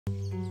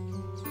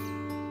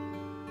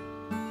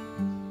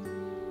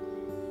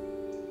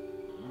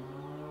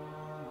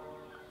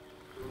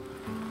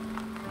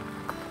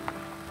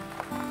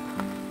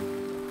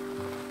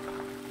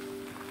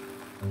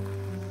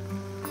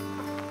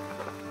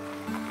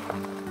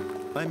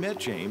I met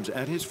James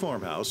at his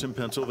farmhouse in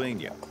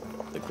Pennsylvania.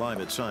 The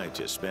climate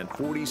scientist spent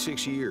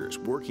 46 years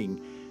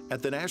working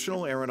at the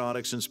National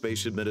Aeronautics and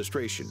Space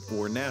Administration,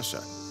 or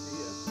NASA.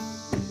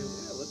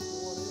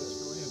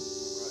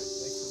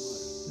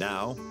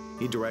 Now,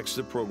 he directs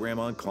the program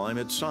on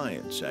climate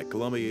science at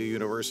Columbia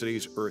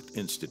University's Earth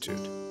Institute.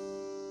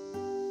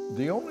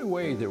 The only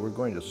way that we're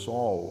going to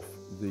solve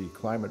the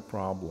climate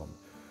problem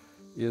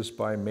is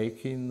by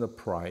making the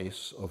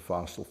price of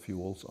fossil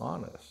fuels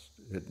honest.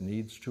 It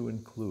needs to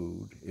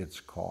include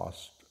its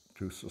cost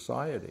to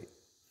society.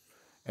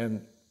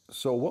 And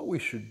so what we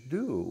should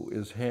do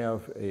is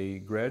have a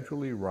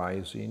gradually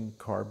rising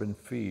carbon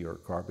fee or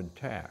carbon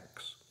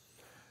tax.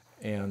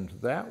 And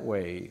that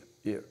way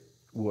it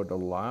would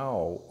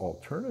allow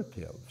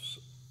alternative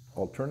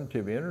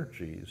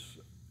energies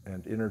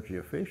and energy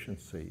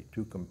efficiency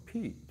to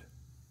compete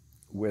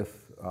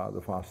with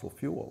the fossil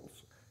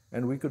fuels.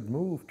 And we could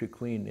move to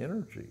clean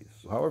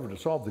energies. However, to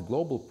solve the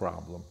global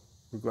problem,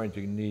 we're going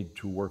to need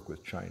to work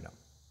with China.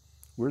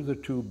 We're the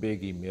two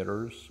big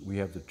emitters. We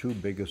have the two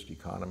biggest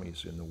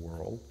economies in the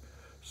world.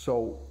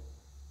 So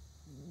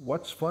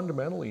what's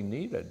fundamentally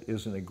needed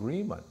is an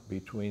agreement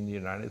between the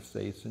United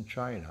States and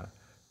China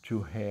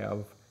to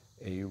have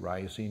a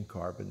rising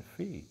carbon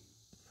fee.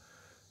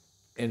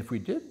 And if we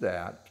did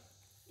that,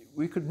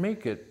 we could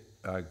make it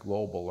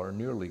global or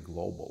nearly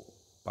global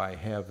by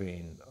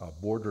having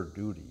border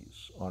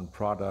duties on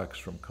products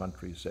from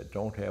countries that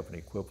don't have an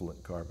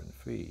equivalent carbon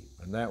fee.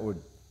 And that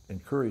would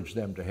encourage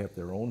them to have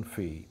their own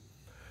fee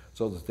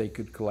so that they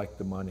could collect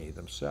the money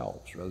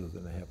themselves rather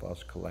than have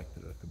us collect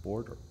it at the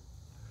border.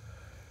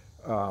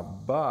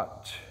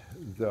 But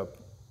the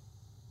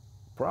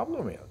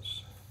problem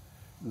is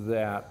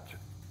that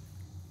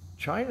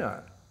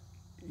China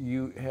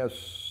has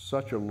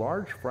such a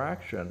large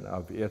fraction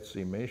of its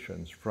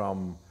emissions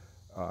from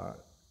a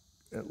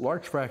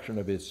large fraction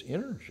of its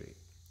energy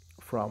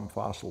from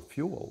fossil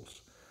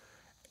fuels.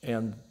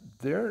 And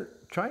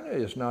China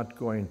is not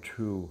going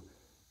to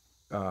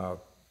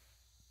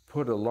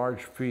put a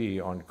large fee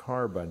on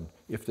carbon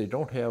if they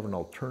don't have an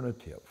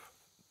alternative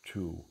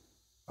to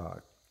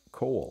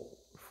coal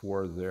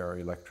for their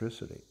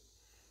electricity.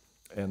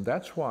 And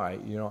that's why,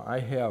 I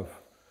have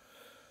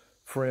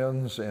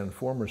friends and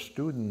former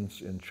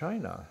students in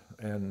China,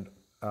 and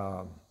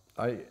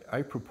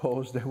I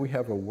propose that we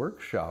have a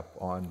workshop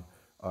on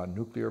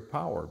nuclear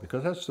power,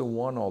 because that's the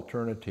one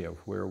alternative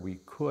where we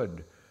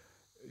could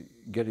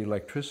get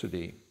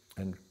electricity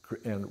and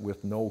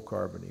with no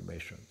carbon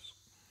emissions.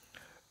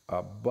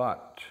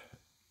 But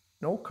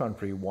no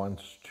country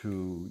wants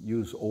to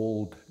use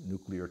old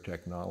nuclear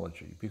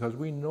technology, because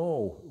we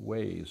know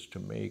ways to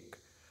make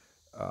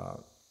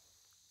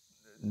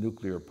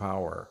nuclear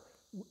power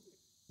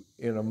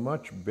in a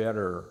much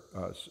better,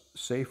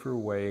 safer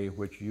way,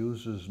 which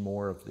uses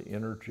more of the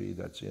energy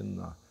that's in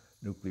the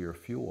nuclear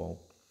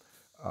fuel.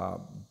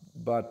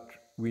 But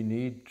we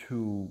need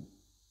to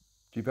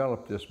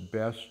develop this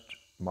best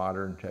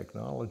modern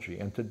technology.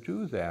 And to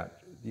do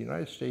that, the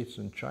United States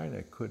and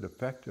China could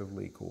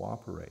effectively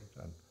cooperate.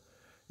 And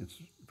it's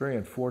very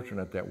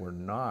unfortunate that we're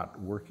not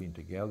working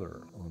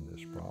together on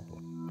this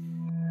problem.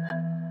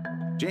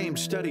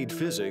 James studied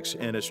physics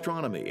and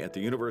astronomy at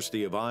the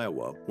University of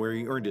Iowa, where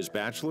he earned his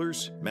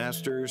bachelor's,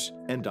 master's,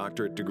 and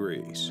doctorate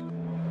degrees.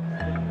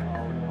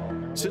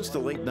 Since the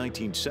late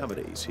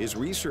 1970s, his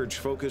research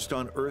focused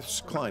on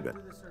Earth's climate,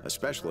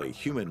 especially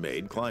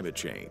human-made climate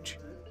change.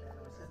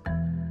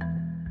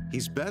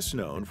 He's best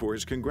known for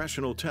his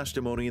congressional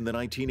testimony in the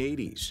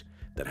 1980s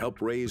that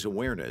helped raise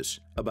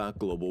awareness about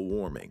global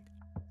warming.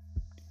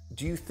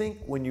 Do you think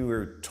when you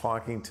were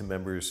talking to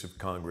members of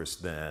Congress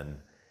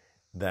then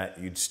that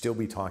you'd still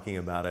be talking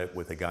about it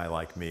with a guy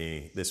like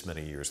me this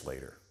many years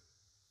later?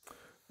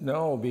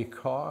 No,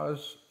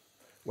 because,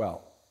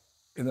 well,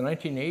 in the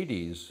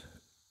 1980s,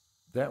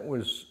 that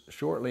was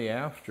shortly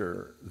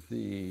after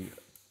the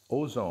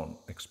ozone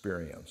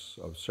experience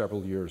of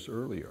several years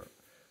earlier,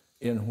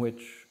 in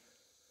which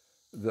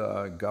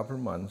the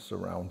governments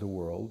around the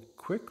world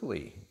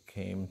quickly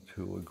came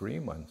to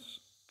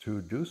agreements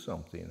to do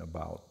something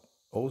about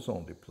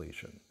ozone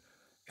depletion.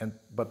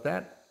 But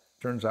that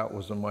turns out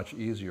was a much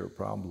easier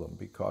problem,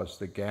 because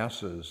the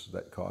gases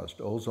that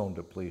caused ozone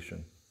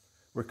depletion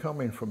were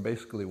coming from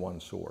basically one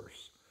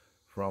source,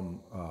 from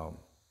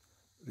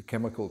the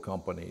chemical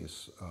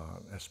companies,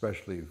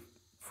 especially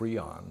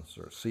freons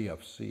or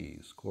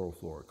CFCs,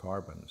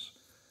 chlorofluorocarbons,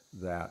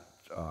 that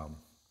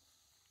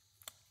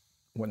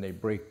when they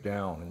break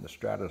down in the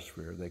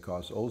stratosphere, they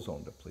cause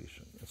ozone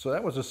depletion. So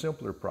that was a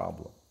simpler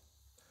problem.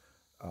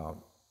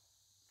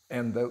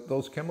 And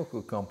those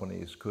chemical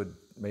companies could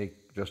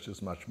make just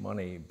as much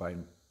money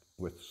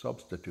with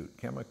substitute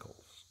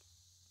chemicals.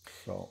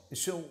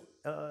 So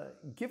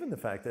given the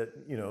fact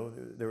that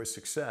there was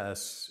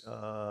success,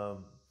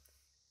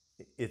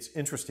 it's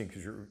interesting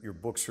because your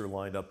books are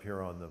lined up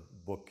here on the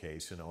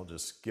bookcase, and I'll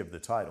just give the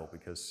title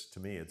because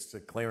to me it's a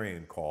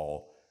clarion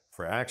call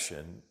for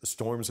action. The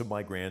Storms of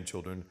My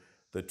Grandchildren,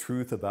 The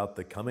Truth About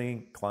the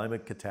Coming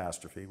Climate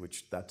Catastrophe,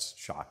 which that's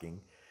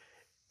shocking,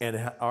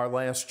 and our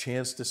last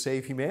chance to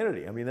save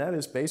humanity. I mean, that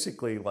is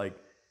basically like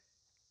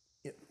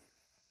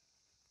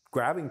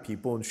grabbing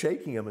people and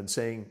shaking them and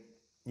saying,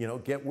 you know,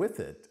 get with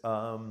it.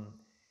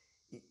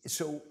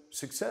 So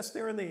success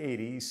there in the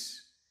 80s,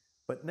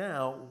 but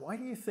now, why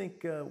do you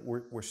think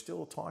we're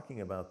still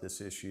talking about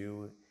this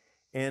issue?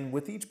 And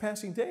with each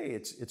passing day,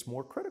 it's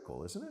more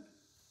critical, isn't it?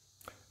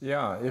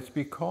 Yeah, it's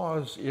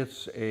because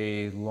it's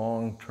a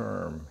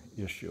long-term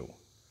issue.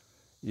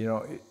 You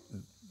know,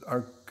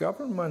 our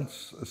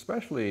governments,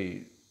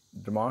 especially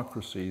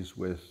democracies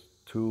with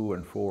 2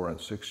 and 4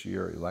 and 6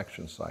 year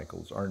election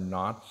cycles, are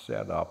not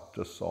set up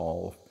to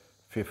solve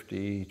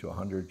 50 to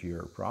 100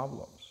 year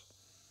problems.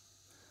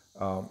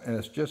 And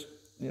it's just,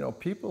 you know,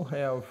 people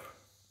have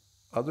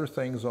other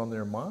things on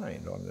their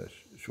mind on the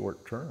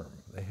short term.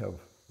 They have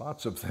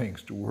lots of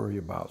things to worry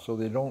about, so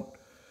they don't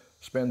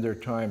spend their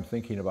time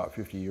thinking about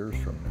 50 years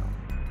from now.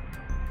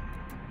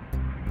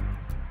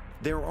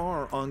 There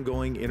are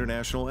ongoing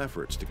international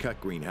efforts to cut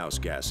greenhouse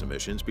gas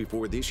emissions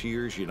before this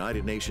year's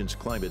United Nations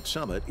Climate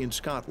Summit in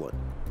Scotland.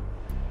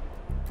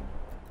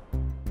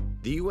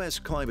 The U.S.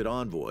 climate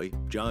envoy,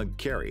 John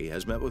Kerry,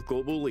 has met with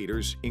global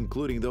leaders,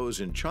 including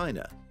those in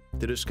China,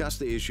 to discuss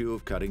the issue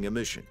of cutting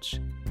emissions.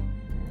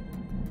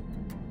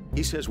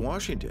 He says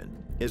Washington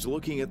is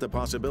looking at the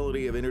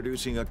possibility of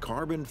introducing a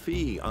carbon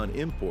fee on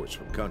imports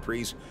from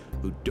countries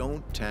who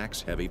don't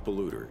tax heavy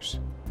polluters.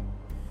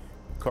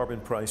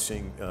 Carbon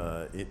pricing,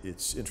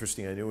 it's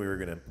interesting. I knew we were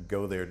going to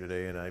go there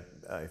today, and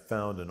I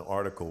found an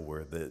article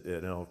where,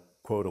 and I'll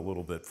quote a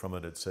little bit from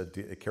it. It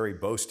said, Kerry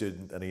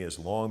boasted that he has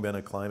long been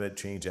a climate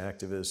change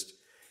activist.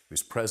 He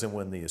was present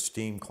when the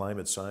esteemed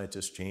climate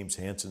scientist James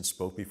Hansen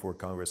spoke before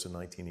Congress in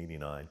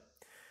 1989.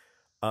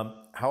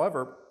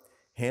 However,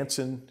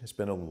 Hansen has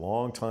been a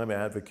long-time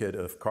advocate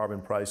of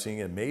carbon pricing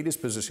and made his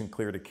position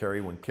clear to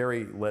Kerry when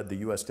Kerry led the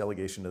U.S.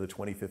 delegation to the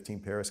 2015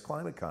 Paris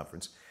Climate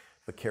Conference.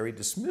 But Kerry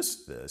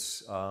dismissed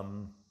this.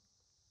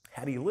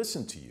 Had he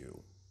listened to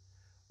you,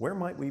 where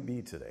might we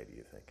be today, do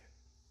you think?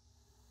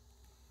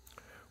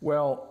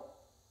 Well,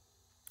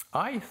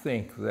 I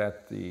think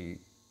that the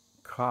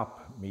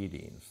COP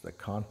meetings, the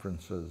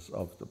conferences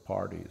of the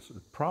parties,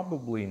 is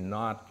probably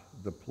not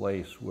the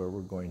place where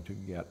we're going to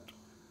get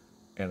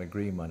an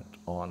agreement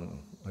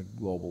on a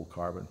global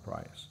carbon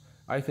price.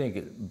 I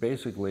think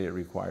basically it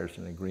requires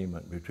an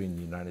agreement between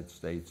the United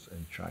States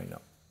and China.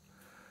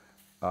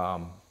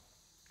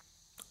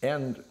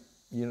 And,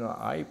 you know,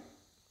 I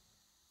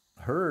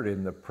heard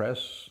in the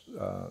press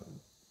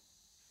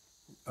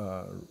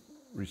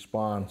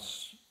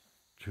response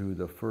to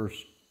the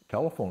first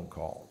telephone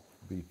call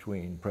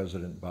between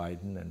President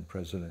Biden and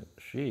President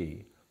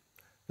Xi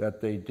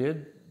that they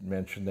did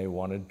mention they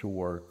wanted to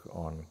work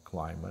on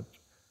climate,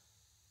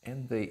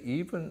 and they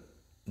even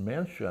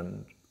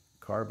mentioned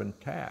carbon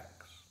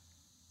tax.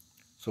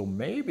 So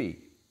maybe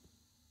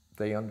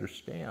they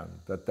understand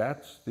that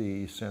that's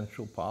the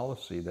essential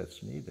policy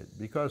that's needed,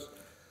 because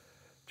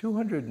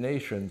 200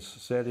 nations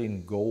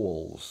setting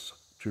goals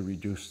to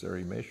reduce their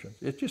emissions,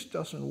 it just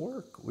doesn't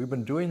work. We've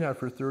been doing that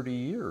for 30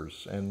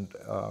 years, and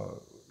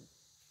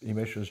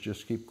emissions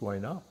just keep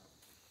going up.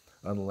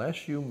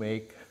 Unless you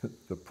make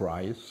the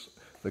price,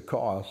 the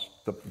cost,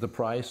 the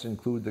price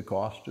include the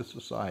cost to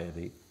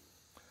society,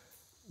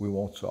 we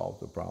won't solve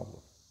the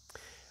problem.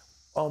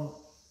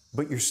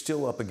 But you're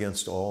still up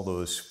against all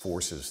those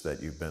forces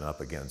that you've been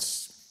up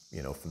against,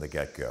 you know, from the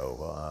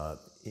get-go.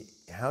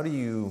 How do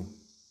you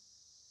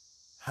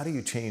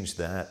change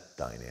that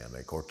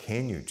dynamic, or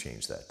can you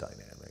change that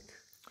dynamic?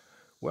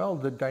 Well,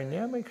 the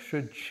dynamic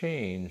should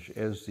change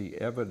as the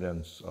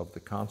evidence of the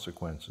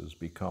consequences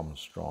becomes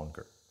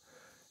stronger.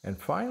 And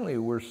finally,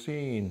 we're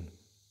seeing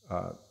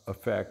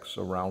effects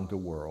around the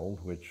world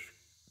which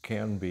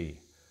can be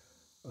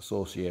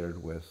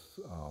associated with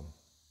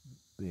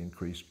the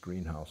increased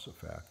greenhouse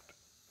effect.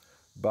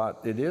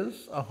 But it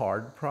is a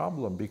hard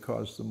problem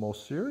because the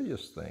most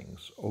serious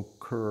things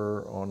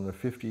occur on a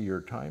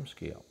 50-year time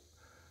scale.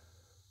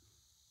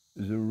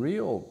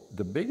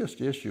 The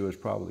biggest issue is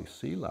probably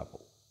sea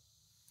level.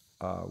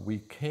 We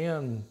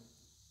can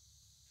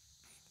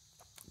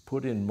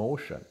put in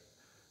motion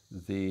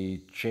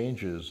the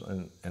changes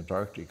in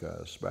Antarctica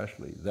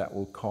especially that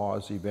will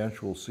cause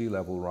eventual sea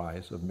level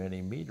rise of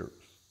many meters.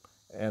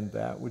 And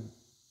that would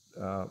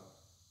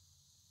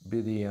be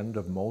the end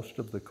of most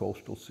of the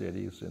coastal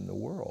cities in the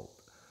world.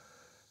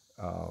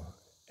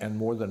 And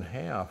more than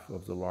half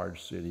of the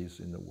large cities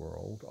in the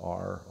world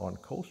are on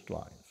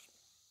coastlines.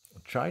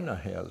 China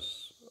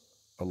has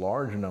a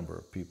large number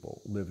of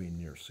people living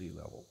near sea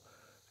level.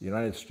 The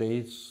United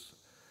States,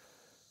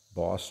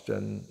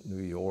 Boston,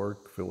 New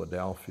York,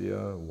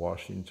 Philadelphia,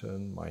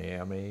 Washington,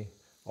 Miami,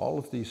 all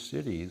of these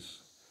cities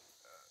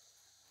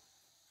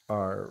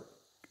are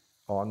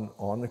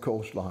on the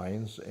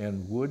coastlines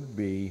and would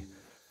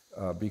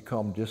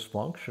become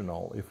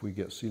dysfunctional if we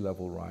get sea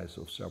level rise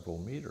of several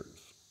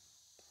meters.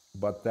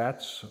 But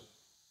that's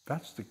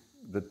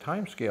the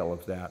time scale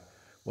of that.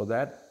 Well,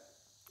 that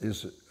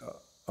is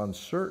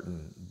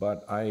uncertain,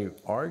 but I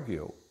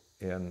argue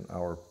in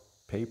our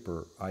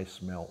paper,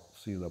 ice melt,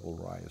 sea level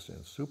rise,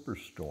 and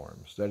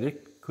superstorms, that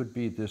it could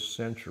be this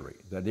century,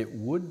 that it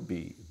would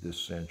be this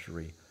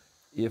century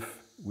if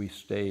we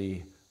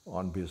stay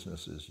on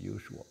business as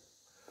usual.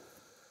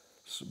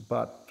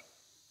 But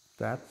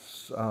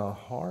that's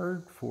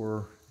hard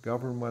for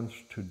governments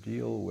to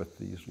deal with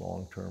these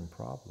long-term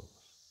problems.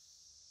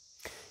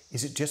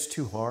 Is it just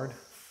too hard?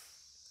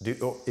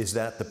 Is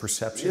that the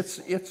perception?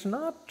 It's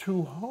not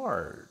too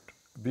hard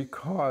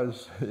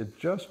because it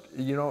just,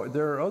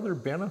 there are other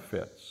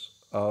benefits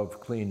of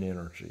clean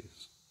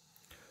energies.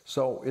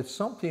 So it's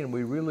something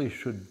we really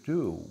should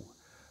do.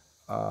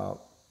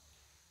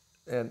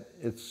 And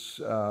it's,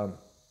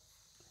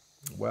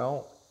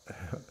 well,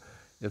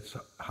 it's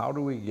how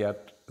do we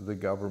get the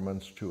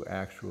governments to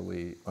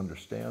actually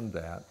understand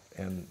that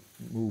and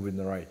move in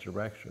the right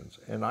directions?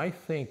 And I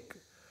think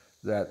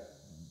that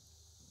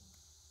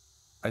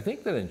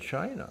in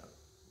China,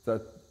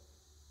 that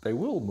they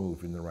will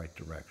move in the right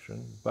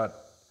direction,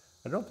 but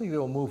I don't think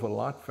they'll move a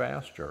lot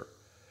faster.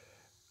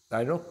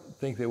 I don't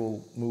think they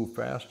will move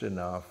fast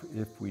enough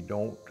if we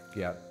don't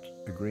get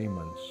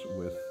agreements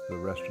with the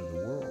rest of the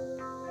world.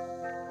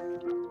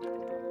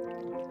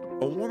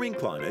 A warming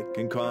climate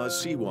can cause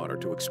seawater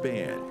to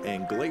expand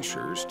and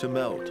glaciers to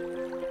melt,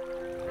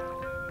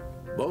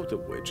 both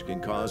of which can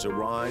cause a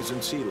rise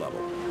in sea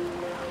level.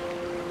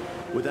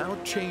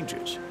 Without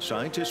changes,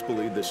 scientists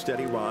believe the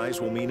steady rise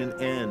will mean an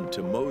end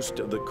to most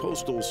of the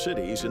coastal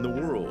cities in the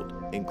world,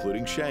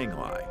 including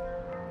Shanghai,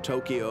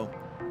 Tokyo,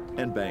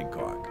 and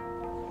Bangkok.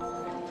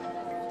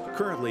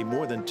 Currently,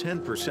 more than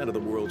 10% of the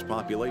world's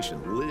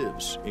population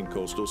lives in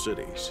coastal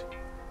cities.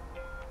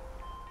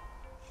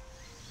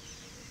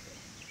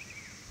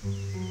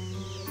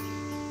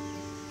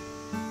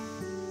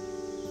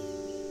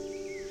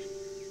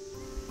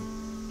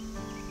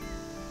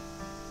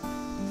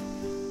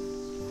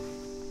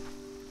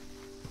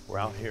 We're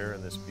out here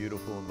in this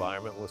beautiful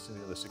environment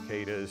listening to the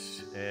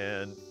cicadas,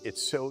 and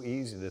it's so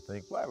easy to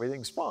think, well,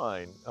 everything's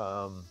fine,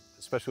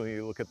 especially when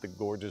you look at the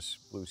gorgeous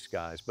blue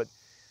skies. But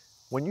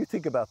when you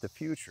think about the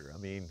future, I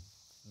mean,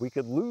 we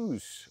could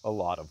lose a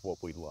lot of what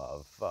we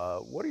love.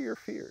 What are your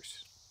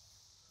fears?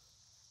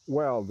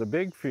 Well, the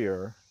big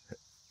fear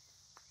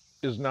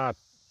is not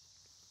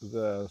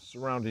the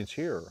surroundings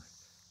here.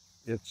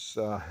 It's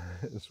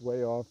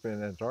way off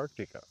in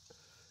Antarctica.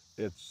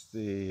 It's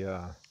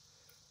the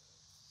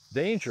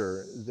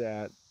danger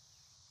that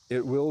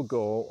it will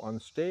go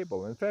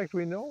unstable. In fact,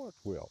 we know it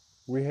will.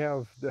 We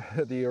have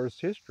the Earth's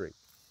history,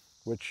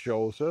 which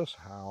shows us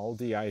how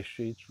the ice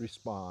sheets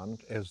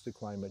respond as the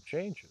climate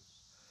changes.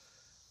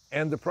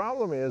 And the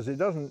problem is it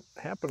doesn't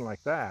happen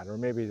like that, or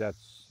maybe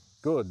that's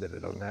good that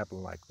it doesn't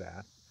happen like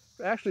that.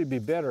 It'd actually be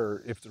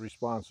better if the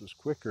response was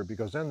quicker,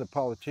 because then the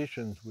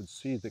politicians would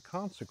see the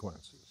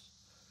consequences.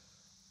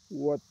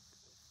 What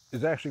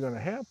is actually going to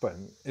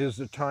happen is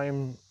the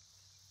time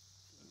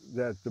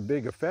that the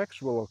big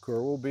effects will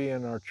occur will be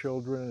in our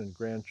children and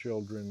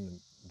grandchildren and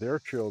their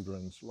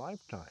children's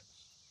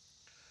lifetimes.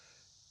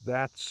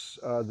 That's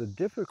the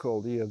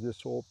difficulty of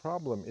this whole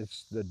problem.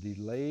 It's the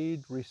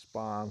delayed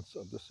response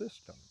of the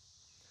system.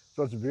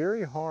 So it's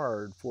very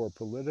hard for a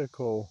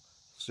political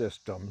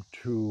system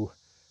to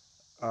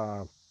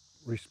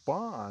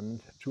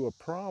respond to a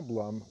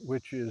problem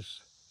which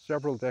is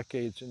several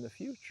decades in the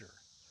future.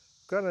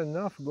 Got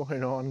enough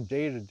going on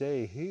day to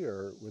day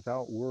here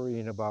without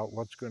worrying about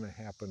what's going to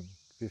happen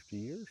 50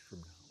 years from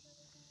now.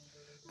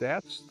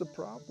 That's the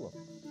problem.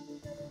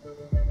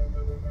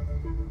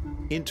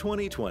 In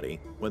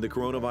 2020, when the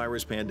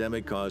coronavirus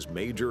pandemic caused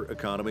major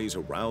economies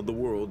around the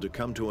world to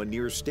come to a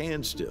near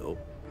standstill,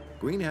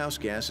 greenhouse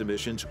gas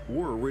emissions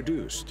were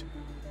reduced.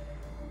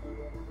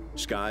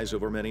 Skies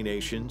over many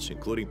nations,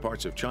 including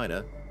parts of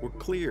China, were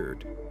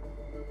cleared.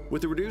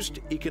 With the reduced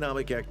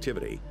economic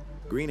activity,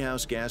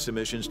 greenhouse gas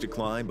emissions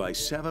declined by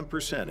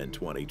 7% in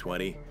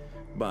 2020,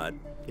 but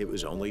it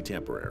was only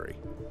temporary.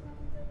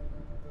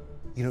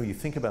 You know, you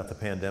think about the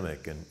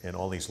pandemic and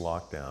all these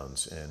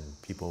lockdowns and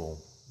people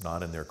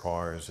not in their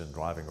cars and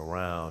driving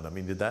around. I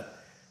mean, did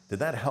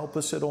that help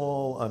us at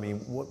all? I mean,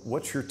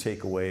 what's your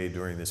takeaway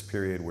during this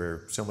period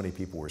where so many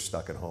people were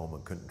stuck at home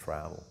and couldn't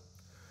travel?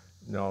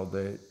 No,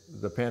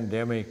 the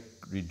pandemic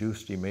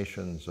reduced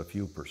emissions a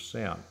few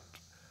percent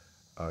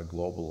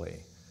globally.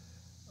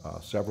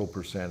 Several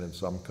percent in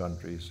some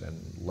countries and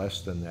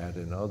less than that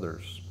in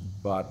others.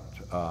 But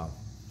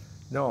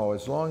no,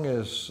 as long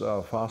as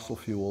fossil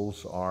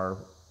fuels are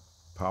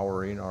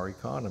powering our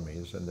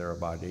economies, and they're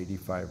about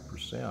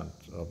 85%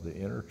 of the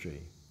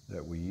energy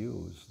that we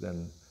use,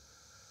 then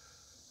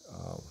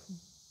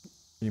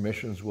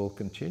emissions will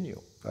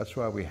continue. That's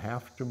why we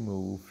have to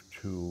move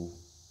to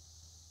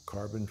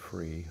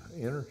carbon-free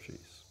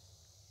energies.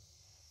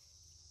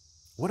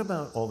 What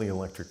about all the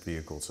electric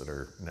vehicles that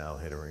are now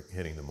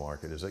hitting the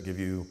market? Does that give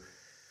you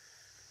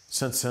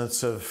some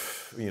sense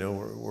of, you know,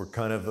 we're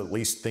kind of at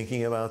least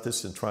thinking about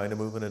this and trying to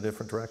move in a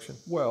different direction?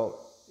 Well,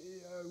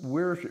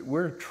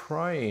 we're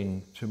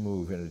trying to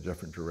move in a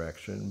different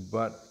direction,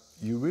 but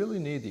you really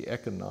need the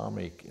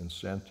economic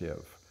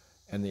incentive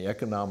and the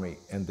economic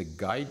and the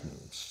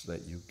guidance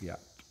that you get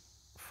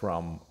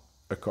from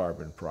a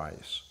carbon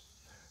price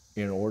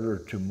in order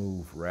to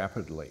move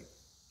rapidly.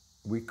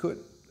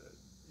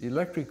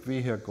 Electric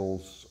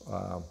vehicles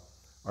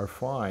are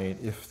fine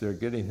if they're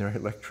getting their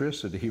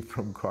electricity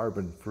from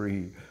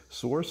carbon-free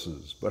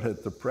sources, but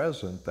at the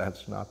present,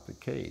 that's not the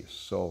case.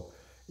 So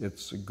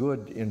it's a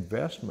good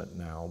investment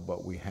now,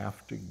 but we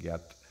have to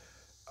get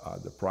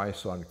the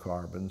price on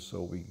carbon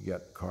so we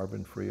get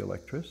carbon-free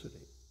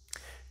electricity.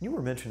 You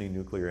were mentioning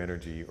nuclear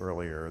energy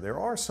earlier. There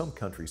are some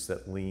countries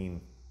that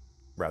lean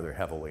rather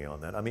heavily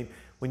on that. I mean,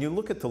 when you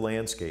look at the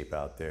landscape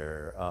out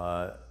there,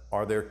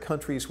 are there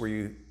countries where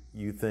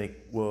you think,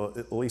 well,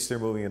 at least they're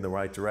moving in the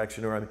right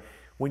direction? Or I mean,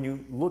 when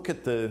you look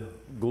at the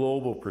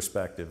global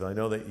perspective, I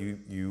know that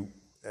you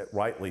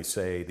rightly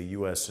say the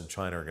U.S. and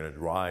China are going to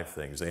drive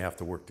things. They have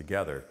to work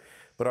together.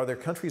 But are there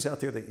countries out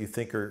there that you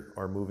think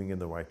are moving in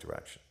the right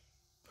direction?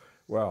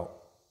 Well,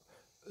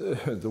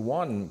 the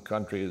one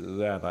country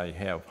that I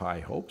have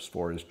high hopes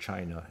for is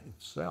China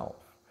itself,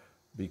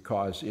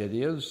 because it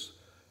is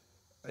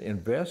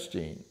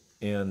investing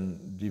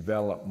in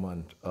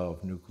development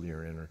of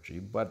nuclear energy,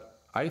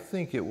 but I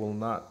think it will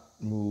not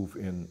move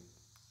in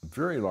a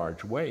very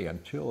large way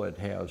until it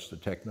has the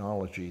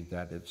technology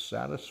that it's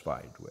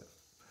satisfied with.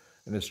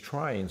 And it's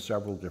trying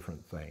several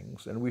different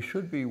things, and we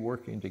should be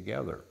working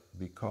together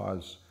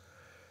because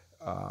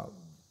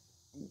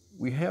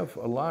we have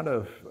a lot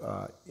of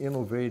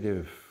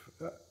innovative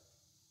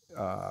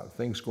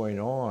things going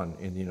on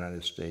in the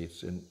United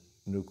States in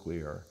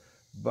nuclear,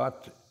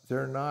 but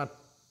they're not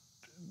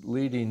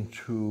leading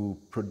to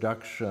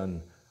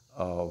production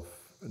of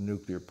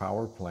nuclear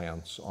power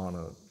plants on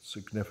a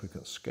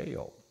significant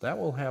scale. That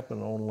will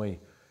happen only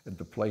at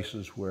the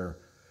places where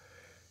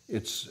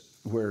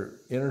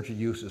energy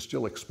use is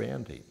still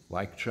expanding,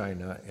 like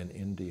China and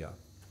India.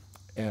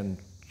 And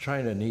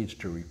China needs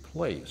to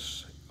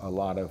replace a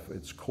lot of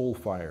its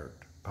coal-fired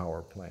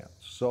power plants.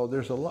 So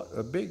there's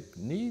a big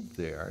need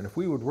there. And if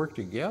we would work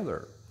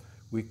together,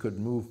 we could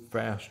move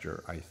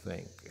faster, I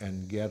think,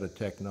 and get a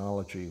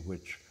technology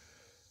which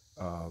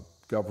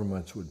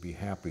governments would be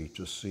happy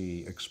to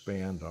see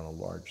expand on a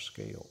large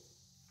scale.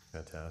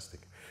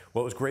 Fantastic.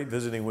 Well, it was great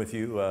visiting with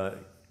you.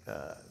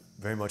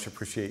 Very much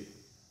appreciate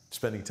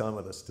spending time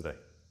with us today.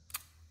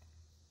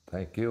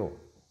 Thank you.